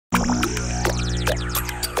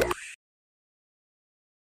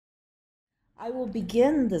I will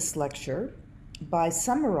begin this lecture by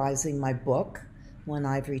summarizing my book, When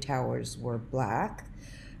Ivory Towers Were Black,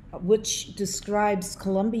 which describes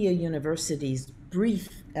Columbia University's brief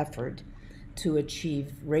effort to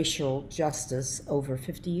achieve racial justice over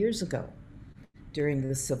 50 years ago during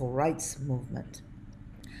the Civil Rights Movement.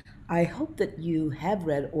 I hope that you have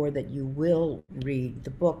read or that you will read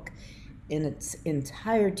the book in its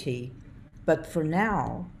entirety, but for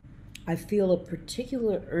now, I feel a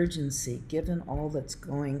particular urgency, given all that's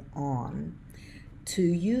going on, to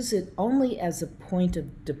use it only as a point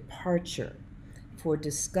of departure for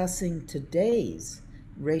discussing today's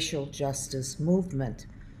racial justice movement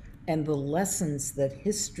and the lessons that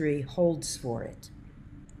history holds for it.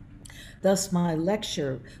 Thus, my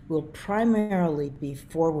lecture will primarily be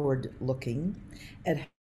forward-looking at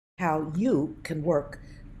how you can work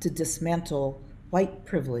to dismantle white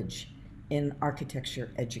privilege in architecture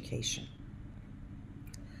education.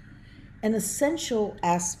 An essential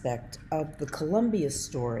aspect of the Columbia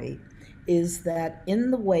story is that in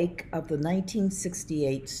the wake of the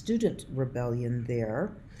 1968 student rebellion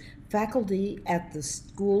there, faculty at the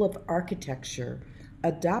School of Architecture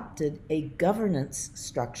adopted a governance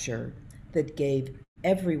structure that gave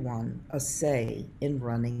everyone a say in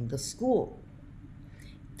running the school.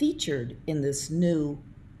 Featured in this new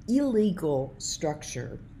illegal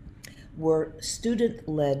structure were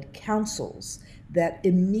student-led councils that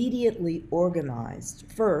immediately organized,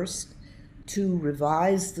 first, to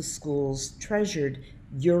revise the school's treasured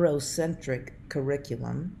Eurocentric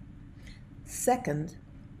curriculum, second,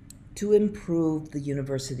 to improve the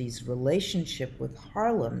university's relationship with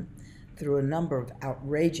Harlem through a number of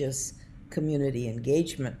outrageous community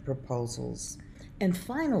engagement proposals, and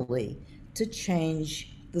finally, to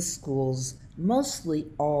change the school's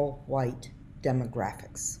mostly all-white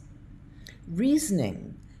demographics.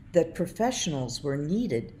 Reasoning that professionals were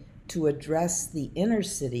needed to address the inner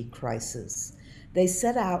city crisis, they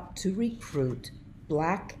set out to recruit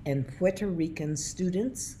Black and Puerto Rican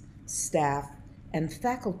students, staff, and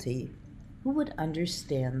faculty who would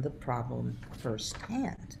understand the problem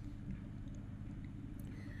firsthand.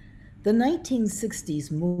 The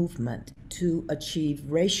 1960s movement to achieve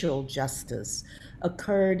racial justice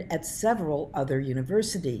occurred at several other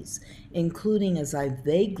universities, including, as I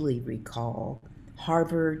vaguely recall,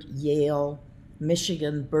 Harvard, Yale,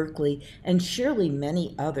 Michigan, Berkeley, and surely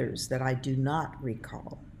many others that I do not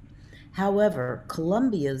recall. However,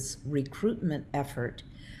 Columbia's recruitment effort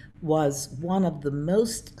was one of the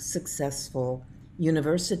most successful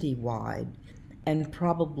university-wide and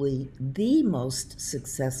probably the most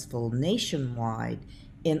successful nationwide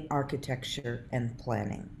in architecture and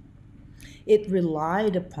planning. It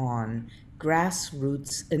relied upon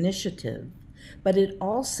grassroots initiative, but it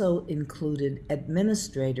also included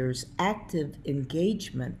administrators' active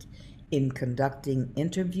engagement in conducting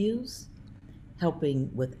interviews,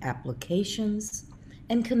 helping with applications,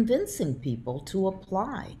 and convincing people to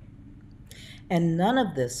apply. And none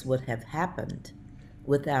of this would have happened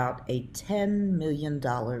without a $10 million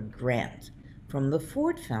grant from the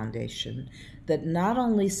Ford Foundation that not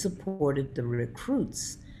only supported the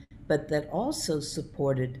recruits, but that also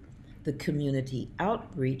supported the community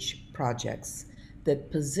outreach projects that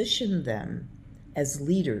positioned them as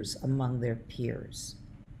leaders among their peers.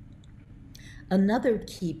 Another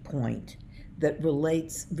key point that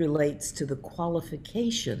relates to the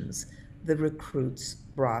qualifications the recruits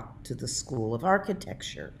brought to the School of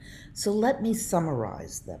Architecture. So let me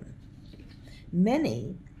summarize them.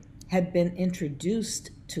 Many had been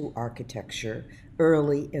introduced to architecture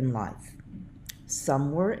early in life.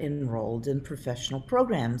 Some were enrolled in professional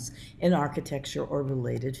programs in architecture or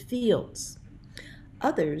related fields.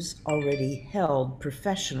 Others already held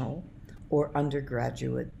professional or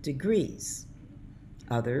undergraduate degrees.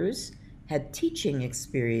 Others had teaching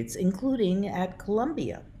experience, including at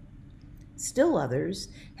Columbia. Still others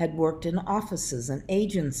had worked in offices and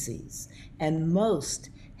agencies, and most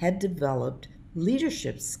had developed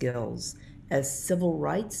leadership skills as civil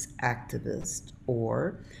rights activists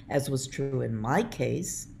or, as was true in my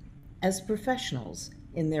case, as professionals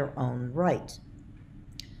in their own right.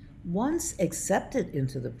 Once accepted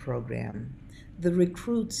into the program, the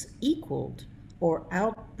recruits equaled or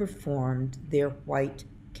outperformed their white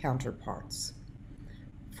counterparts.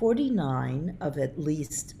 49 of at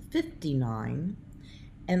least 59,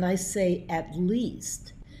 and I say at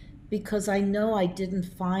least because I know I didn't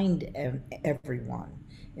find everyone.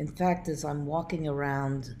 In fact, as I'm walking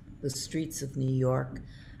around the streets of New York,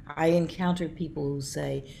 I encounter people who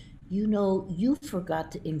say, you know, you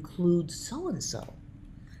forgot to include so-and-so.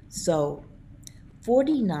 So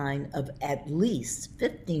 49 of at least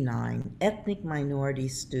 59 ethnic minority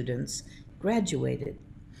students graduated,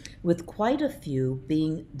 with quite a few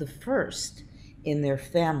being the first in their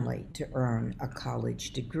family to earn a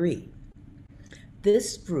college degree.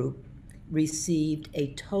 This group received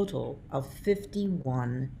a total of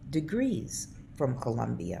 51 degrees from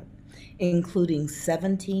Columbia, including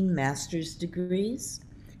 17 master's degrees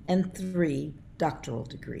and 3 doctoral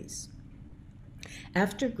degrees.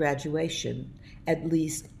 After graduation, at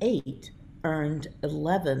least 8 earned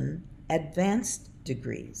 11 advanced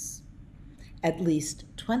degrees. At least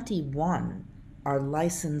 21 are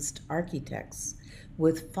licensed architects,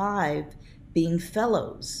 with 5 being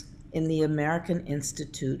fellows in the American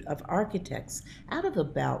Institute of Architects out of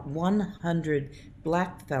about 100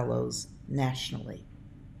 Black fellows nationally.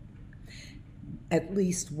 At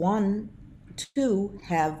least 2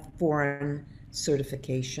 have foreign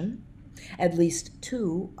certification. At least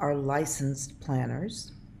 2 are licensed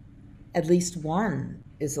planners. At least 1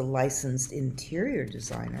 is a licensed interior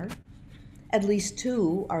designer. At least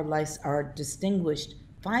 2 are distinguished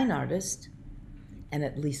fine artists, and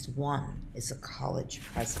at least 1 is a college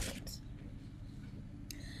president.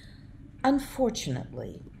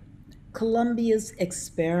 Unfortunately, Columbia's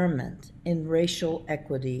experiment in racial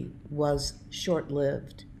equity was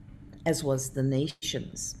short-lived, as was the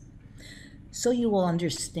nation's. So you will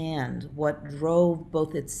understand what drove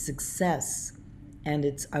both its success and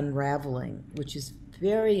its unraveling, which is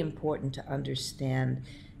very important to understand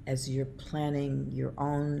as you're planning your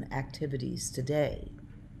own activities today.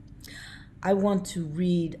 I want to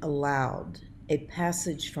read aloud a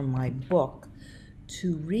passage from my book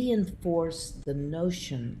to reinforce the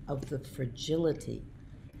notion of the fragility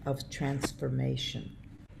of transformation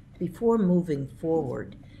before moving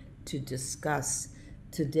forward to discuss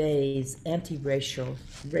today's anti-racial,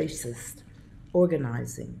 racist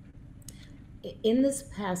organizing. In this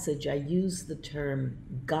passage, I use the term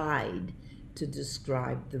guide to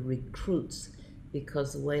describe the recruits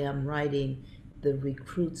because the way I'm writing, the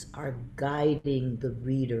recruits are guiding the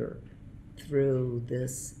reader through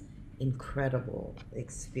this incredible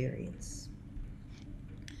experience.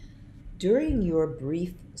 During your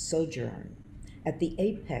brief sojourn at the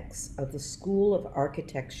apex of the School of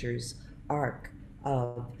Architecture's arc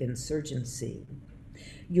of insurgency,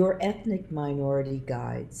 your ethnic minority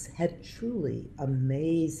guides had truly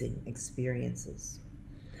amazing experiences.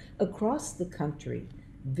 Across the country,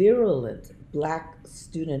 virulent Black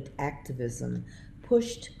student activism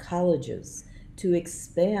pushed colleges to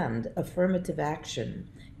expand affirmative action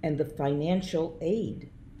and the financial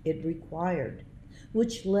aid it required,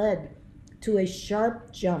 which led to a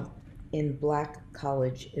sharp jump in Black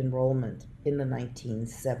college enrollment in the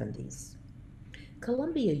 1970s.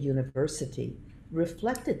 Columbia University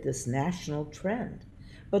reflected this national trend,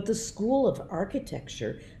 but the School of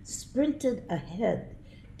Architecture sprinted ahead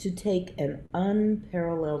to take an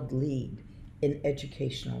unparalleled lead in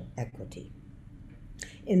educational equity.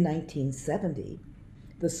 In 1970,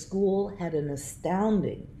 the school had an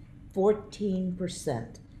astounding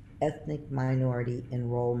 14% ethnic minority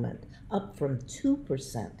enrollment, up from 2%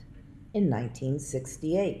 in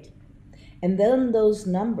 1968. And then those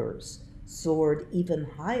numbers soared even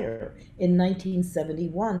higher in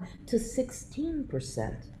 1971 to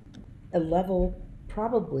 16%, a level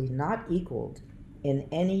probably not equaled in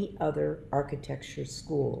any other architecture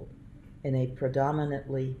school in a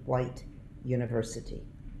predominantly white university.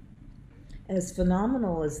 As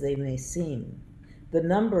phenomenal as they may seem, the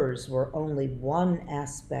numbers were only one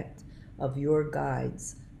aspect of your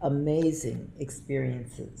guides' amazing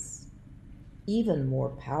experiences. Even more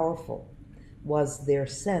powerful was their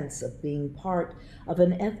sense of being part of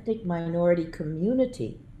an ethnic minority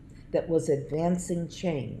community that was advancing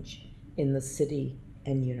change in the city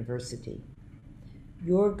and university.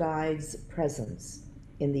 Your guide's presence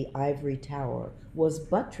in the ivory tower was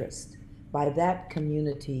buttressed by that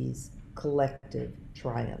community's collective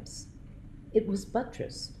triumphs. It was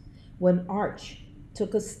buttressed when Arch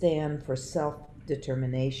took a stand for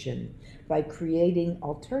self-determination by creating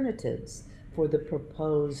alternatives for the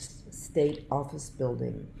proposed state office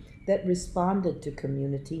building that responded to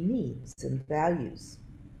community needs and values.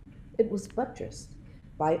 It was buttressed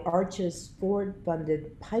by Arch's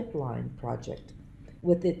Ford-funded pipeline project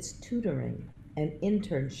with its tutoring and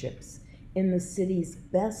internships in the city's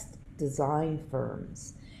best design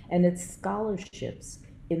firms and its scholarships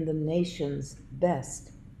in the nation's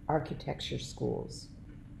best architecture schools.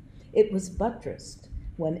 It was buttressed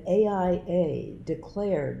when AIA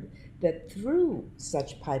declared that through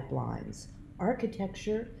such pipelines,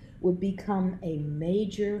 architecture would become a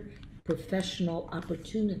major professional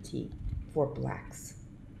opportunity for Blacks.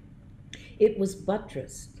 It was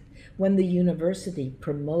buttressed when the university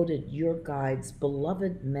promoted your guide's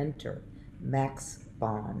beloved mentor, Max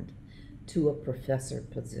Bond to a professor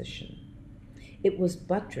position. It was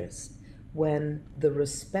buttressed when the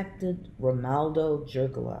respected Romaldo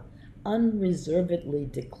Giurgola unreservedly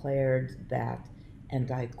declared that, and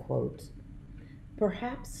I quote,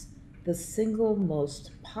 "Perhaps the single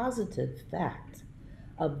most positive fact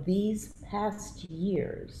of these past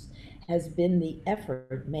years has been the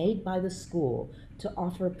effort made by the school to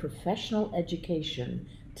offer professional education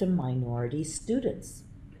to minority students.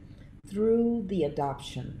 Through the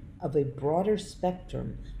adoption of a broader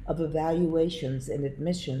spectrum of evaluations and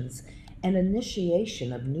admissions and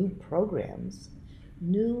initiation of new programs,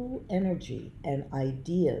 new energy and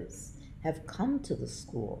ideas have come to the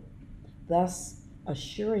school, thus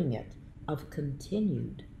assuring it of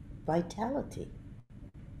continued vitality.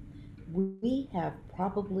 We have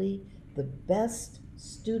probably the best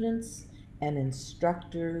students and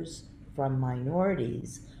instructors from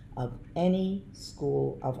minorities of any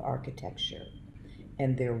school of architecture,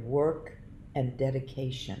 and their work and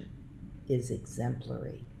dedication is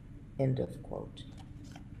exemplary." End of quote.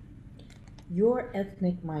 Your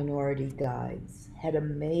ethnic minority guides had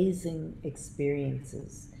amazing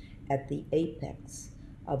experiences at the apex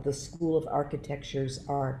of the School of Architecture's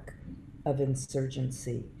arc of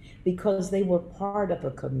insurgency because they were part of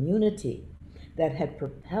a community that had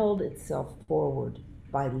propelled itself forward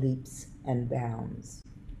by leaps and bounds.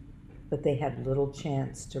 But they had little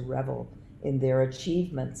chance to revel in their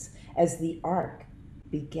achievements as the arc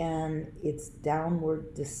began its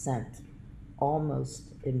downward descent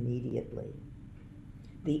almost immediately.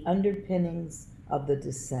 The underpinnings of the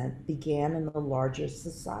descent began in the larger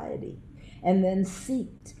society and then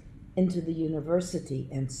seeped into the university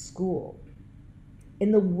and school.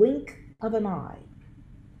 In the wink of an eye,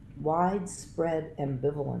 widespread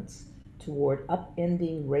ambivalence toward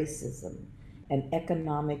upending racism and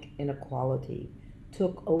economic inequality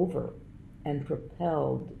took over and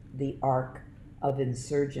propelled the arc of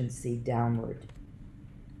insurgency downward.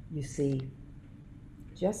 You see,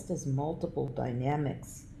 just as multiple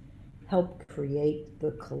dynamics help create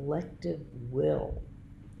the collective will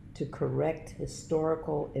to correct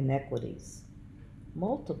historical inequities,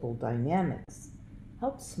 multiple dynamics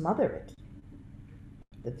help smother it.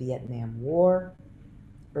 The Vietnam War,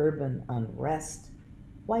 urban unrest,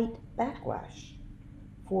 white backlash,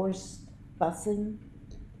 forced busing,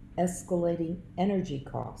 escalating energy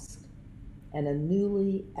costs, and a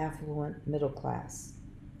newly affluent middle class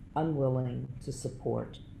unwilling to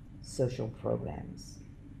support social programs.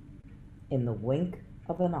 In the wink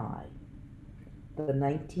of an eye, the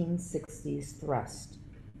 1960s thrust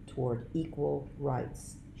toward equal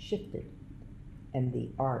rights shifted, and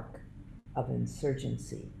the arc of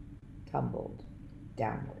insurgency tumbled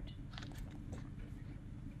downward.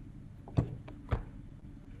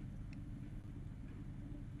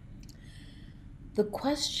 The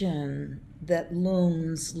question that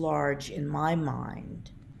looms large in my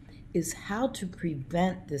mind is how to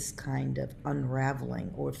prevent this kind of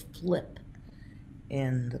unraveling or flip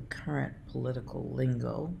in the current political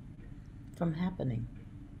lingo from happening.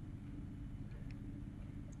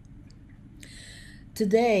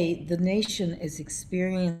 Today, the nation is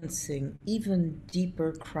experiencing even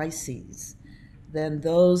deeper crises than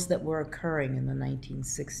those that were occurring in the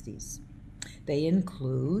 1960s. They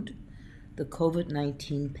include the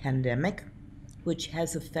COVID-19 pandemic, which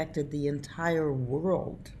has affected the entire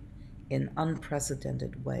world in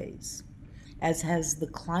unprecedented ways, as has the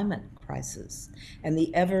climate crisis and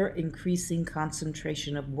the ever-increasing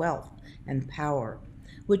concentration of wealth and power,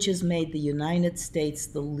 which has made the United States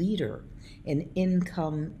the leader in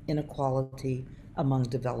income inequality among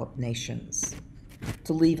developed nations,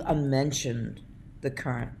 to leave unmentioned the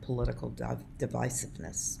current political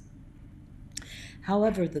divisiveness.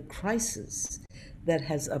 However, the crisis that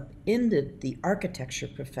has upended the architecture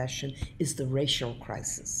profession is the racial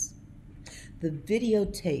crisis. The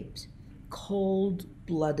videotaped,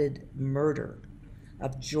 cold-blooded murder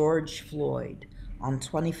of George Floyd on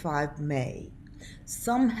 25 May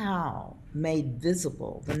somehow made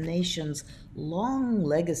visible the nation's long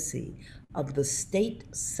legacy of the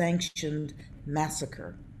state-sanctioned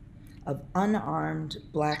massacre of unarmed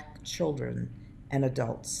Black children and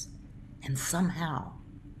adults. And somehow,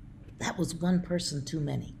 that was one person too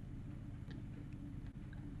many.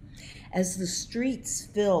 As the streets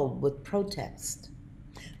filled with protest,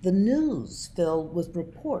 the news filled with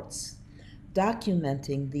reports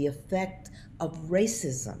documenting the effect of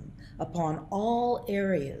racism upon all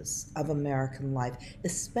areas of American life,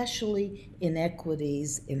 especially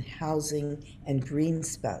inequities in housing and green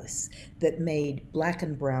space that made Black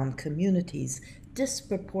and brown communities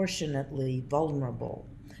disproportionately vulnerable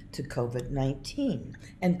to COVID-19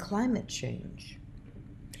 and climate change.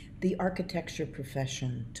 The architecture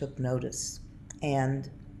profession took notice, and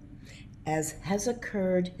as has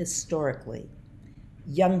occurred historically,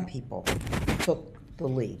 young people took the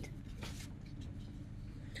lead.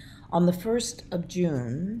 On the 1st of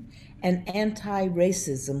June, an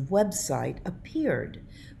anti-racism website appeared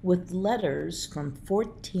with letters from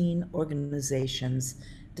 14 organizations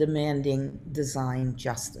demanding design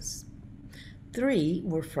justice. 3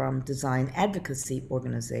 were from design advocacy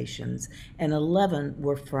organizations, and 11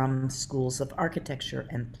 were from schools of architecture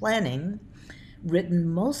and planning, written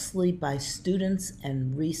mostly by students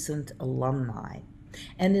and recent alumni,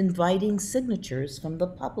 and inviting signatures from the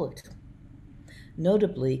public.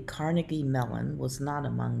 Notably, Carnegie Mellon was not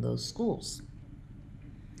among those schools.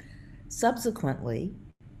 Subsequently,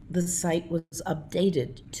 the site was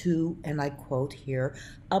updated to, and I quote here,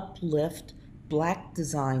 uplift Black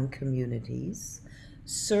design communities,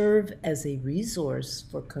 serve as a resource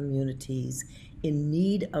for communities in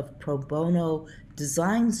need of pro bono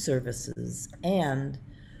design services, and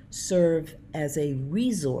serve as a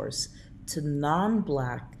resource to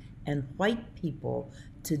non-Black and white people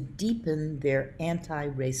to deepen their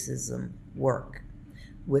anti-racism work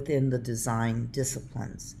within the design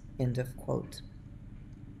disciplines, end of quote.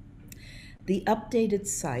 The updated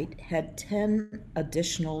site had 10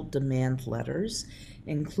 additional demand letters,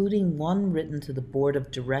 including one written to the board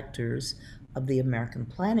of directors of the American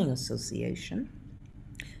Planning Association,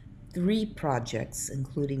 3 projects,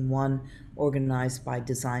 including one organized by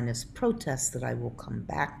Designers Protest that I will come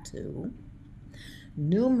back to,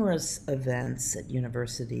 numerous events at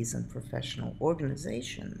universities and professional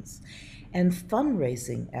organizations, and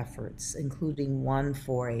fundraising efforts, including one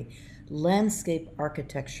for a landscape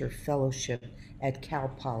architecture fellowship at Cal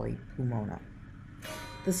Poly Pomona.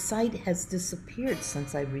 The site has disappeared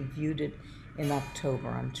since I reviewed it in October.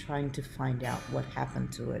 I'm trying to find out what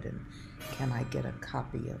happened to it, and can I get a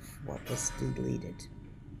copy of what was deleted.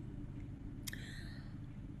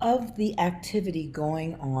 Of the activity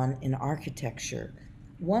going on in architecture,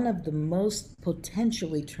 one of the most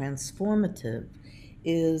potentially transformative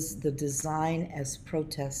is the Design as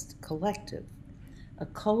Protest Collective, a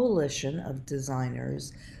coalition of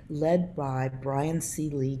designers led by Brian C.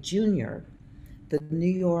 Lee Jr., the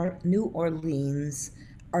New Orleans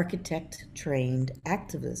architect-trained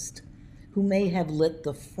activist who may have lit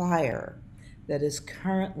the fire that is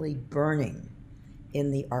currently burning in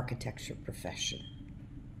the architecture profession.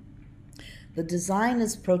 The Design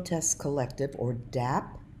as Protest Collective, or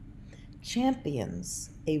DAP, champions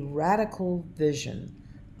a radical vision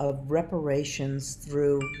of reparations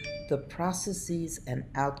through the processes and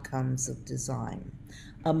outcomes of design.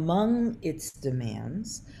 Among its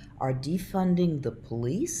demands are defunding the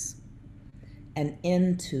police, an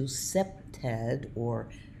end to CPTED, or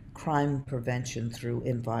crime prevention through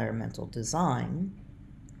environmental design,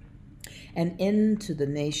 an end to the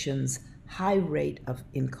nation's high rate of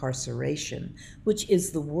incarceration, which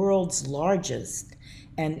is the world's largest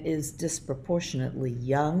and is disproportionately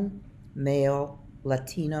young, male,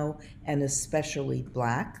 Latino, and especially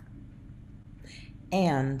Black,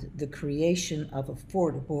 and the creation of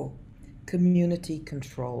affordable,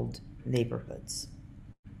 community-controlled neighborhoods.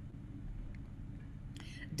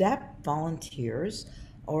 DAP volunteers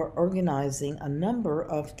are organizing a number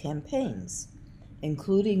of campaigns,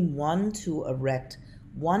 including one to erect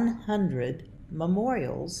 100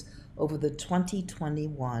 memorials over the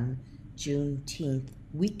 2021 Juneteenth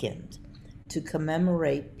weekend to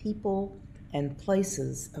commemorate people and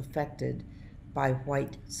places affected by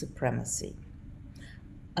white supremacy.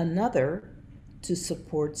 Another to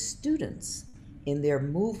support students in their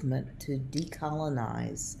movement to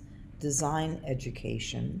decolonize design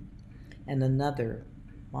education, and another,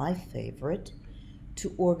 my favorite,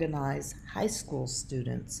 to organize high school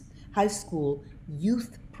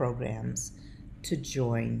youth programs to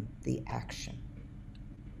join the action.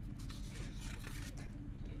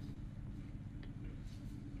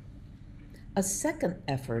 A second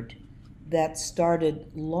effort that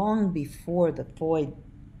started long before the Floyd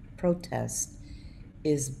protest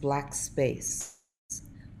is Black Space,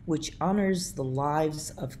 which honors the lives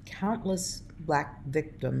of countless Black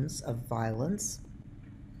victims of violence,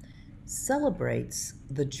 celebrates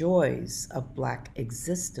the joys of Black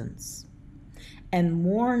existence, and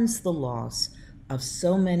mourns the loss of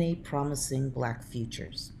so many promising Black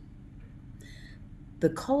futures. The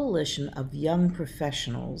coalition of young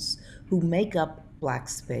professionals who make up Black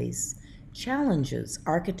Space challenges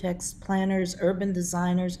architects, planners, urban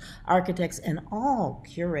designers, architects, and all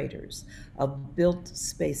curators of built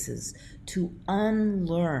spaces to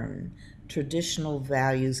unlearn traditional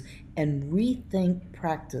values and rethink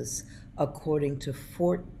practice according to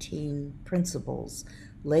 14 principles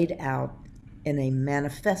laid out in a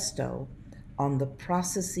manifesto on the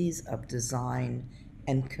processes of design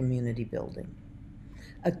and community building.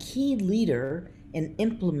 A key leader in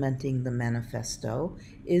implementing the manifesto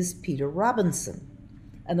is Peter Robinson,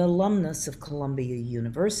 an alumnus of Columbia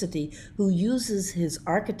University who uses his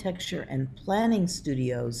architecture and planning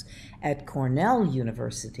studios at Cornell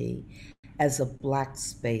University as a black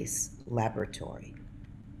space laboratory.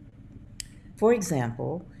 For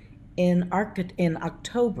example, in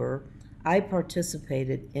October, I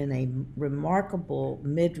participated in a remarkable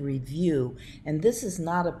mid-review, and this is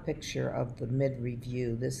not a picture of the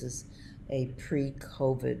mid-review. This is a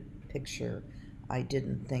pre-COVID picture. I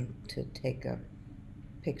didn't think to take a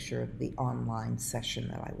picture of the online session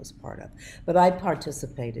that I was part of. But I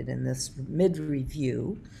participated in this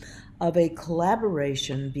mid-review of a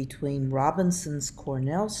collaboration between Robinson's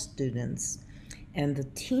Cornell students and the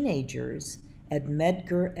teenagers at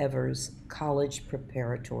Medgar Evers College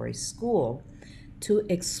Preparatory School to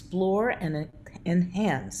explore and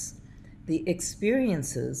enhance the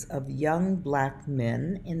experiences of young black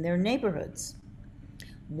men in their neighborhoods.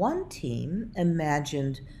 One team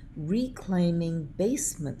imagined reclaiming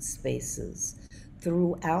basement spaces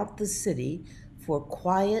throughout the city for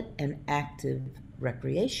quiet and active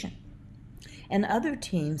recreation. And other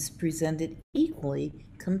teams presented equally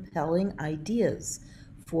compelling ideas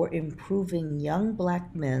for improving young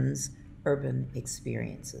black men's urban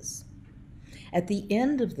experiences. At the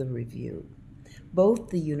end of the review, both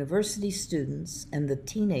the university students and the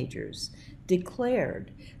teenagers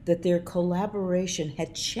declared that their collaboration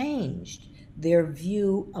had changed their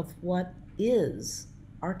view of what is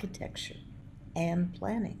architecture and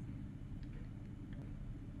planning.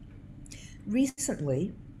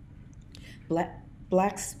 Recently,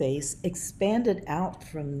 Black Space expanded out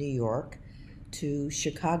from New York to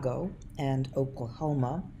Chicago and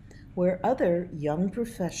Oklahoma, where other young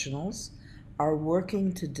professionals are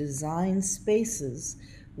working to design spaces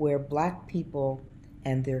where Black people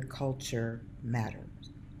and their culture matter.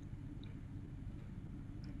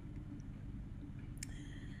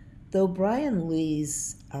 Though Brian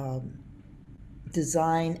Lee's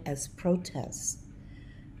design as protest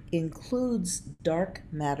includes Dark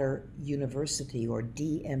Matter University, or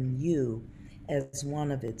DMU, as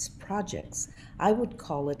one of its projects, I would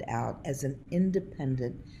call it out as an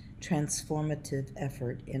independent, transformative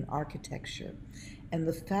effort in architecture. And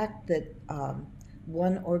the fact that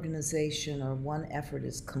one organization or one effort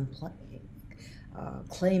is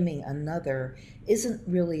claiming another isn't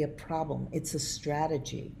really a problem. It's a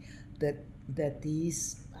strategy that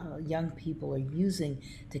these young people are using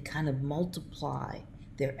to kind of multiply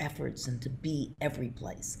their efforts and to be every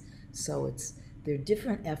place. So they're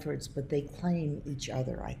different efforts, but they claim each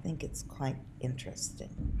other. I think it's quite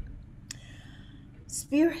interesting.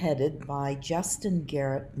 Spearheaded by Justin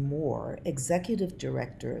Garrett Moore, Executive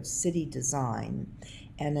Director of City Design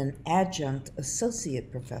and an adjunct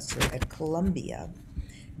associate professor at Columbia,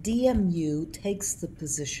 DMU takes the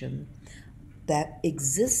position that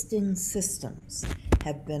existing systems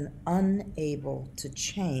have been unable to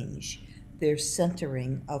change their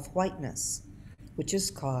centering of whiteness, which has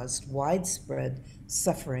caused widespread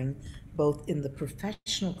suffering both in the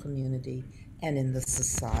professional community and in the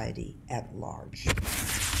society at large.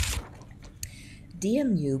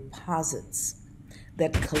 DMU posits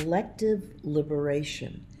that collective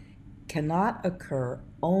liberation cannot occur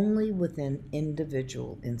only within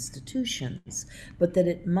individual institutions, but that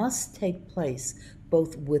it must take place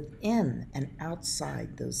both within and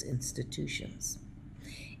outside those institutions.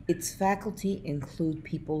 Its faculty include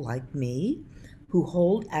people like me, who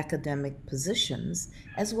hold academic positions,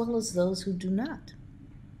 as well as those who do not.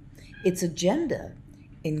 Its agenda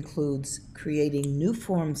includes creating new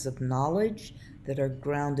forms of knowledge that are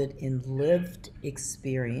grounded in lived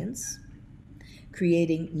experience,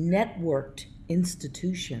 creating networked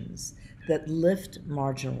institutions that lift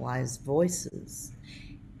marginalized voices,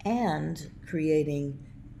 and creating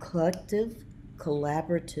collective,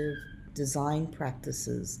 collaborative design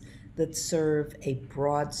practices that serve a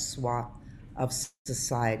broad swath of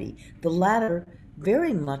society, the latter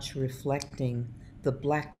very much reflecting the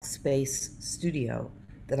Black Space studio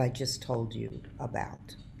that I just told you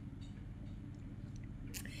about.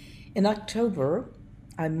 In October,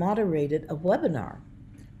 I moderated a webinar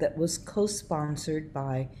that was co-sponsored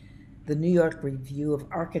by the New York Review of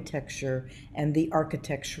Architecture and the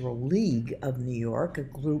Architectural League of New York, a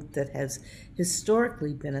group that has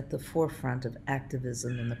historically been at the forefront of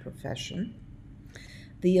activism in the profession.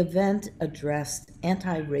 The event addressed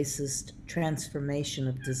anti-racist transformation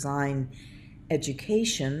of design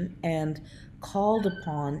education and called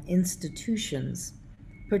upon institutions,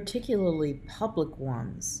 particularly public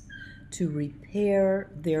ones, to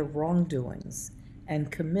repair their wrongdoings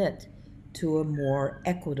and commit to a more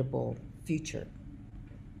equitable future.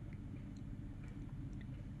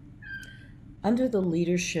 Under the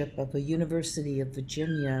leadership of a University of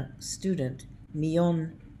Virginia student,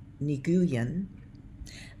 Myon Nguyen,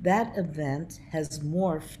 that event has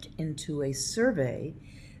morphed into a survey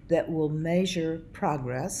that will measure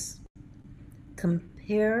progress,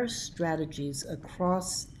 compare strategies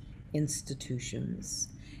across institutions,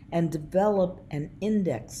 and develop an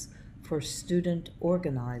index for student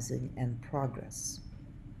organizing and progress.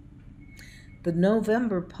 The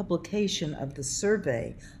November publication of the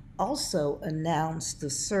survey also announced the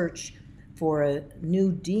search for a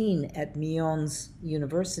new dean at Myon's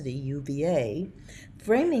University, UVA,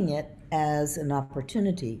 framing it as an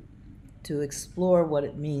opportunity to explore what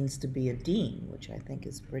it means to be a dean, which I think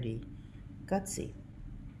is pretty gutsy,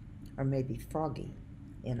 or maybe froggy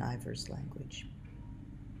in Ivor's language.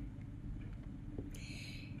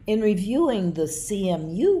 In reviewing the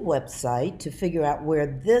CMU website to figure out where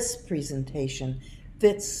this presentation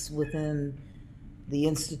fits within the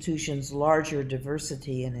institution's larger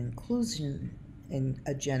diversity and inclusion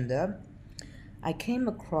agenda, I came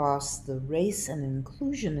across the Race and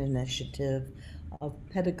Inclusion Initiative of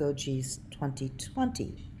Pedagogies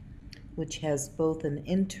 2020, which has both an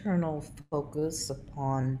internal focus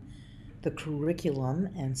upon the curriculum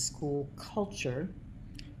and school culture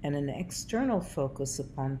and an external focus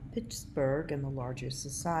upon Pittsburgh and the larger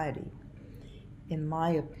society. In my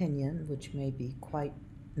opinion, which may be quite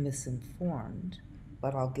misinformed,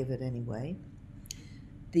 but I'll give it anyway,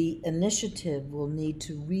 the initiative will need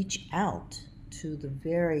to reach out to the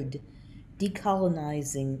varied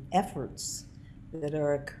decolonizing efforts that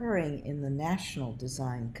are occurring in the national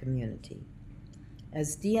design community.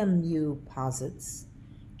 As DMU posits,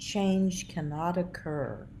 change cannot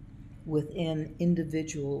occur within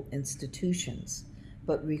individual institutions,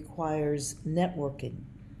 but requires networking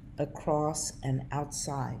across and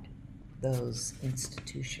outside those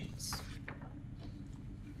institutions.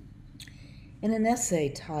 In an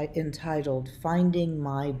essay entitled Finding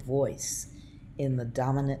My Voice in the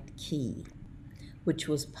Dominant Key, which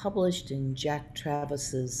was published in Jack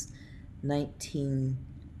Travis's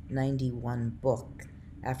 1991 book,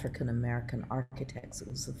 African American Architects. It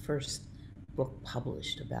was the first book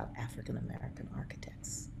published about African American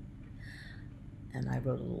architects. And I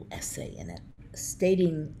wrote a little essay in it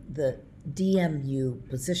stating the DMU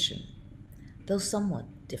position, though somewhat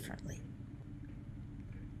differently.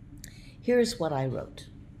 Here's what I wrote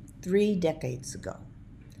 3 decades ago,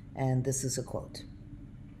 and this is a quote.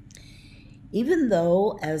 Even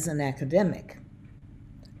though, as an academic,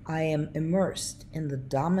 I am immersed in the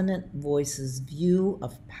dominant voice's view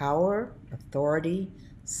of power, authority,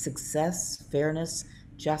 success, fairness,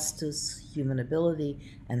 justice, human ability,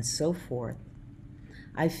 and so forth,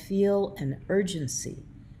 I feel an urgency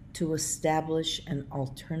to establish an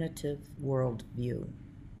alternative worldview,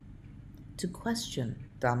 to question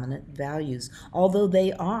dominant values, although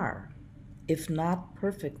they are, if not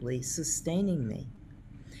perfectly, sustaining me,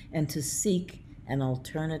 and to seek an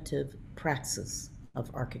alternative praxis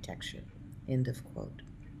of architecture. End of quote.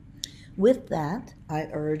 With that, I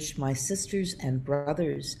urged my sisters and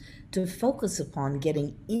brothers to focus upon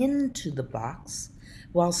getting into the box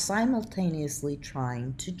while simultaneously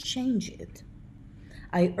trying to change it.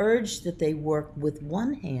 I urged that they work with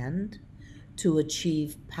one hand to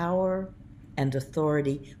achieve power and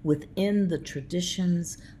authority within the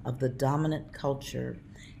traditions of the dominant culture,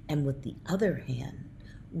 and with the other hand,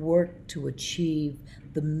 work to achieve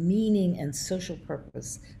the meaning and social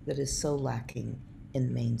purpose that is so lacking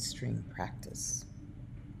in mainstream practice.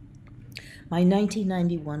 My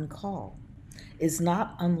 1991 call is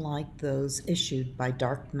not unlike those issued by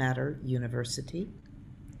Dark Matter University,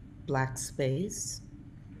 Black Space,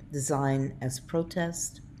 Design as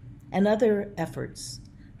Protest, and other efforts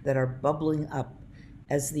that are bubbling up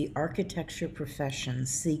as the architecture profession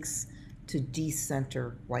seeks to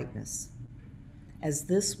decenter whiteness. As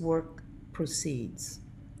this work proceeds,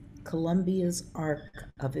 Columbia's arc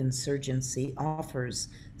of insurgency offers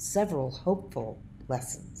several hopeful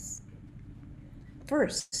lessons.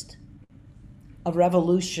 First, a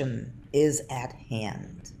revolution is at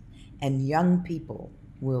hand, and young people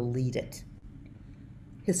will lead it.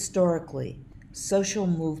 Historically, social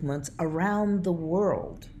movements around the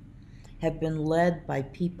world have been led by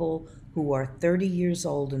people who are 30 years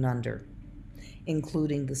old and under,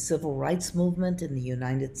 including the Civil Rights Movement in the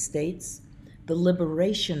United States, the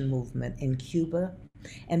liberation movement in Cuba,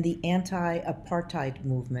 and the anti-apartheid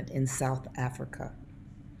movement in South Africa.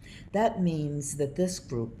 That means that this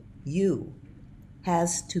group, you,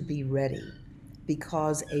 has to be ready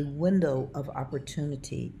because a window of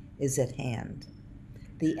opportunity is at hand.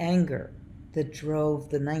 The anger that drove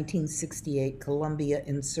the 1968 Colombia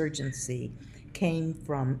insurgency came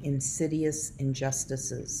from insidious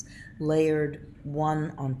injustices, layered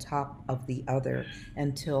one on top of the other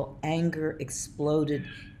until anger exploded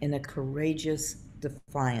in a courageous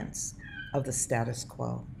defiance of the status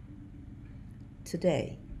quo.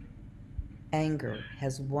 Today, anger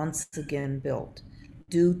has once again built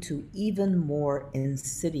due to even more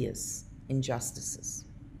insidious injustices.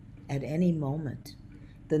 At any moment,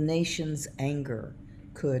 the nation's anger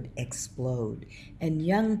could explode, and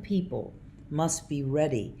young people must be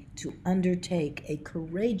ready to undertake a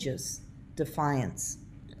courageous defiance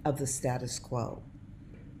of the status quo.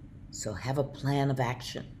 So have a plan of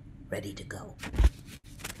action ready to go.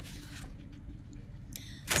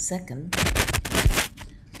 Second,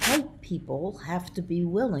 white people have to be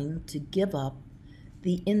willing to give up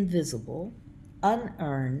the invisible,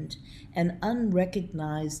 unearned, and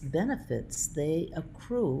unrecognized benefits they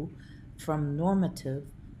accrue from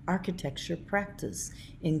normative architecture practice,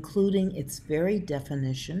 including its very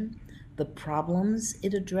definition, the problems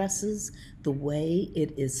it addresses, the way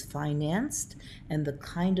it is financed, and the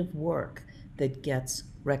kind of work that gets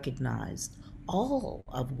recognized, all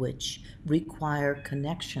of which require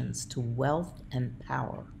connections to wealth and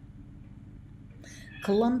power.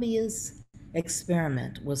 Columbia's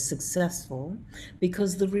experiment was successful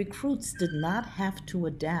because the recruits did not have to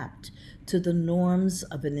adapt to the norms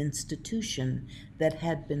of an institution that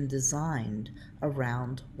had been designed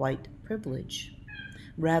around white privilege.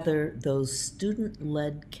 Rather, those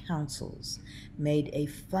student-led councils made a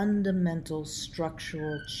fundamental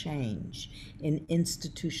structural change in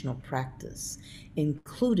institutional practice,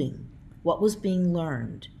 including what was being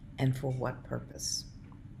learned and for what purpose.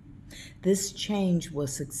 This change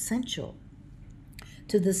was essential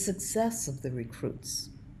to the success of the recruits.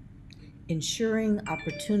 Ensuring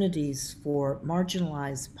opportunities for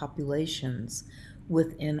marginalized populations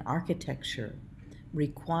within architecture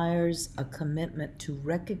requires a commitment to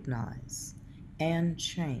recognize and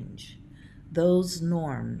change those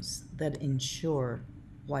norms that ensure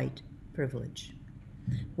white privilege.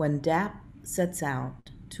 When DAP sets out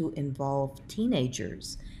to involve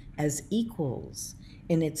teenagers as equals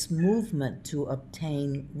in its movement to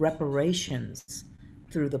obtain reparations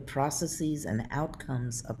through the processes and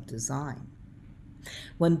outcomes of design.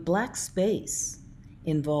 When Black Space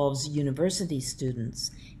involves university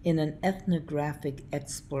students in an ethnographic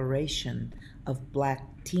exploration of Black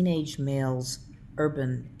teenage males'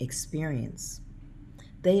 urban experience,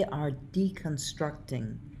 they are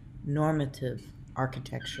deconstructing normative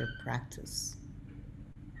architecture practice.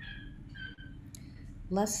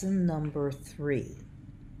 Lesson number 3.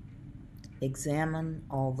 Examine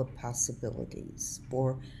all the possibilities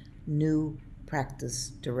for new practice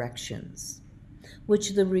directions,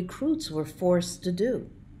 which the recruits were forced to do.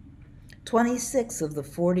 26 of the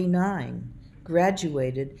 49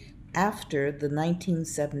 graduated after the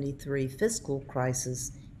 1973 fiscal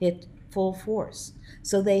crisis hit full force,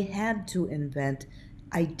 so they had to invent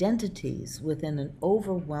identities within an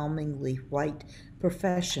overwhelmingly white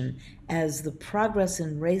profession as the progress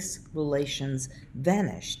in race relations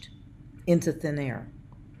vanished into thin air.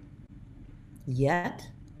 Yet,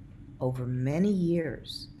 over many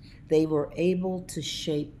years, they were able to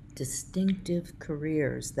shape distinctive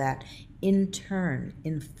careers that, in turn,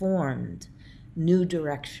 informed new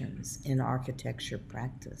directions in architecture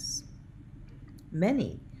practice.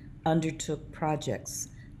 Many undertook projects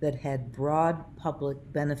that had broad public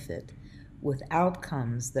benefit with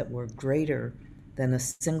outcomes that were greater than a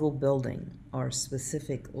single building or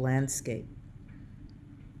specific landscape.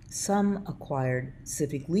 Some acquired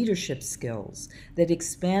civic leadership skills that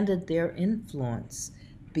expanded their influence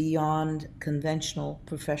beyond conventional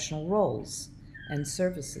professional roles and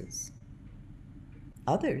services.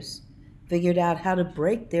 Others figured out how to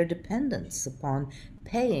break their dependence upon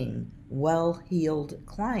paying well-heeled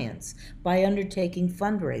clients by undertaking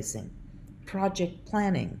fundraising, project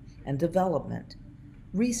planning and development,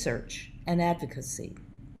 research and advocacy.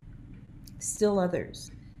 Still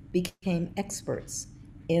others became experts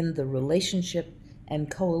in the relationship and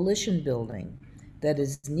coalition building that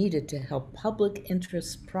is needed to help public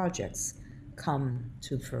interest projects come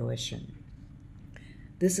to fruition.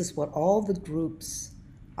 This is what all the groups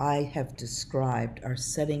I have described are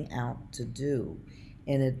setting out to do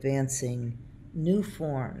in advancing new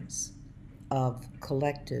forms of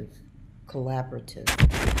collective, collaborative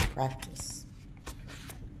practice.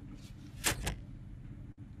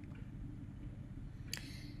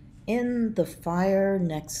 In The Fire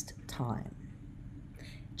Next Time,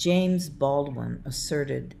 James Baldwin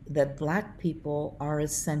asserted that Black people are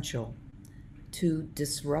essential to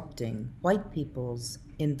disrupting white people's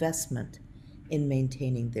investment in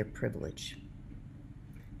maintaining their privilege.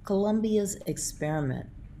 Columbia's experiment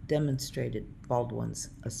demonstrated Baldwin's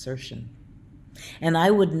assertion. And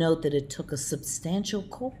I would note that it took a substantial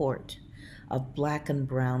cohort of Black and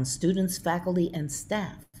brown students, faculty, and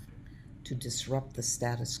staff to disrupt the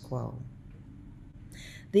status quo.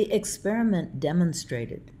 The experiment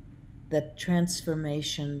demonstrated that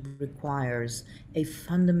transformation requires a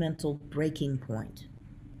fundamental breaking point,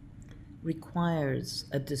 requires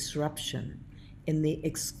a disruption in the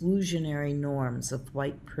exclusionary norms of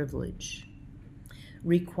white privilege,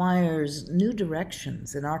 requires new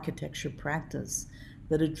directions in architecture practice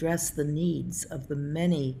that address the needs of the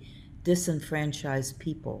many disenfranchised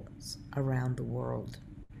peoples around the world.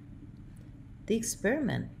 The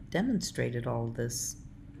experiment demonstrated all this.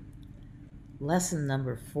 Lesson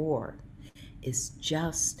number 4 is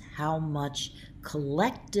just how much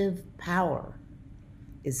collective power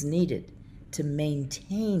is needed to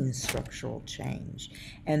maintain structural change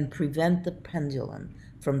and prevent the pendulum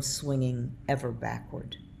from swinging ever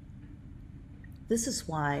backward. This is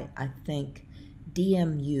why I think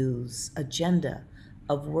DMU's agenda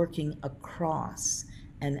of working across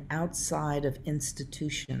and outside of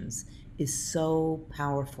institutions is so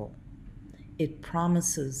powerful. It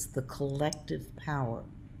promises the collective power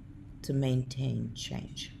to maintain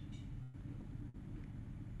change.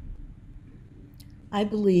 I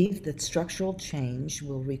believe that structural change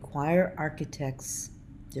will require architects,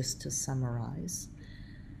 just to summarize,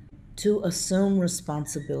 to assume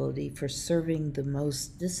responsibility for serving the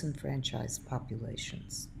most disenfranchised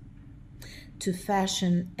populations, to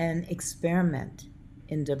fashion an experiment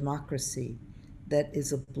in democracy that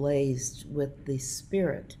is ablaze with the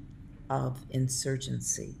spirit of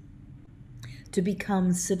insurgency, to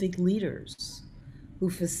become civic leaders who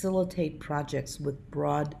facilitate projects with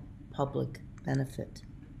broad public benefit,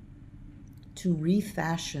 to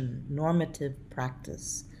refashion normative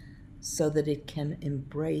practice so that it can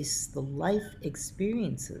embrace the life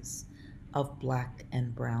experiences of Black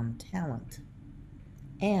and brown talent,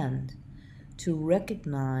 and to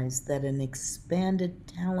recognize that an expanded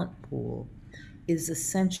talent pool is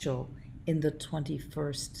essential in the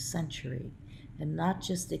 21st century, and not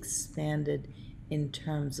just expanded in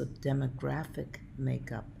terms of demographic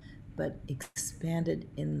makeup, but expanded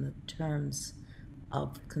in the terms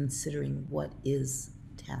of considering what is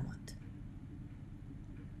talent.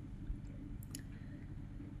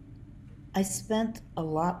 I spent a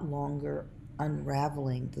lot longer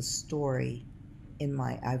unraveling the story in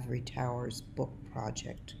my Ivory Towers book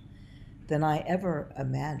project than I ever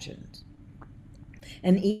imagined,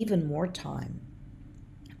 and even more time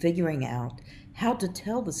figuring out how to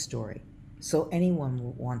tell the story so anyone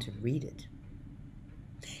will want to read it.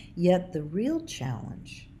 Yet the real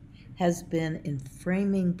challenge has been in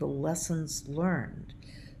framing the lessons learned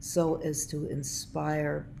so as to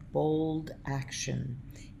inspire bold action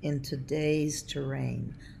in today's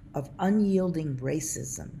terrain of unyielding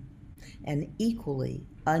racism and equally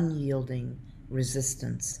unyielding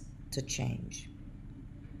resistance to change.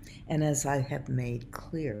 And as I have made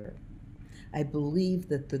clear, I believe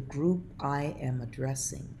that the group I am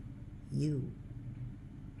addressing, you,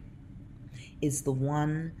 is the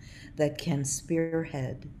one that can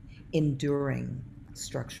spearhead enduring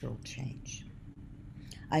structural change.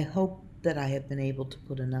 I hope that I have been able to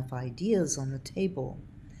put enough ideas on the table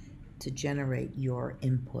to generate your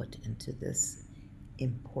input into this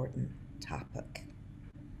important topic.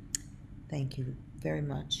 Thank you very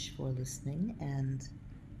much for listening, and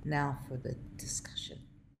now for the discussion.